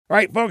All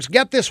right, folks,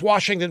 get this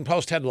Washington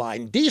Post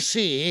headline.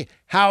 D.C.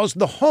 housed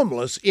the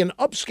homeless in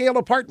upscale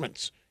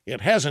apartments. It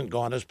hasn't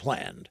gone as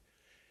planned.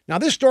 Now,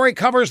 this story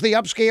covers the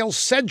upscale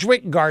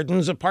Sedgwick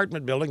Gardens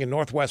apartment building in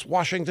northwest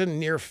Washington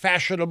near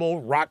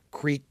fashionable Rock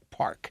Creek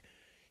Park.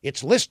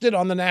 It's listed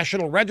on the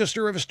National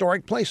Register of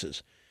Historic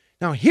Places.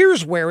 Now,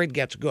 here's where it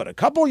gets good. A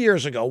couple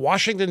years ago,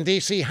 Washington,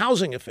 D.C.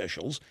 housing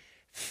officials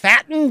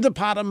fattened the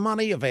pot of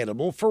money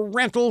available for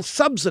rental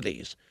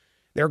subsidies.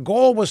 Their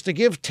goal was to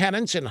give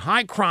tenants in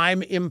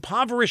high-crime,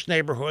 impoverished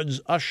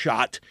neighborhoods a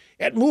shot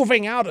at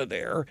moving out of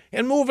there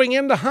and moving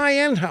into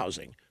high-end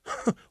housing.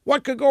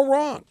 What could go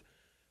wrong?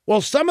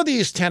 Well, some of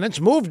these tenants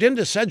moved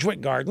into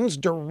Sedgwick Gardens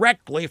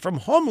directly from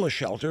homeless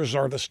shelters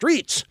or the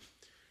streets.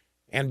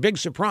 And big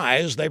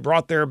surprise, they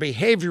brought their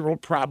behavioral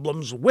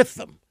problems with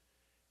them.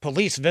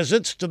 Police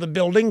visits to the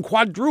building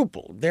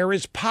quadrupled. There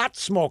is pot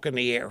smoke in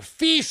the air,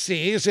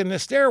 feces in the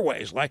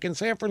stairways, like in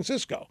San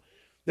Francisco.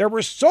 There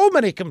were so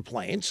many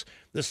complaints,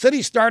 the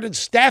city started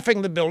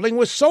staffing the building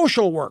with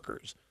social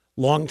workers.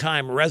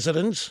 Longtime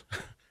residents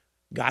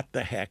got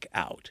the heck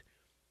out.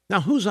 Now,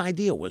 whose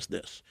idea was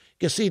this?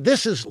 You see,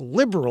 this is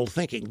liberal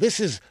thinking. This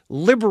is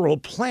liberal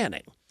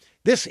planning.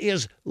 This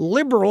is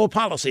liberal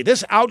policy.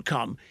 This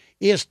outcome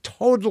is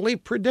totally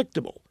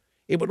predictable.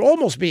 It would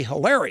almost be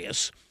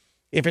hilarious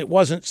if it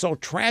wasn't so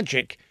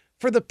tragic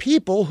for the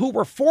people who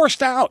were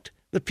forced out,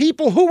 the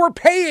people who were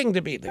paying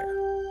to be there.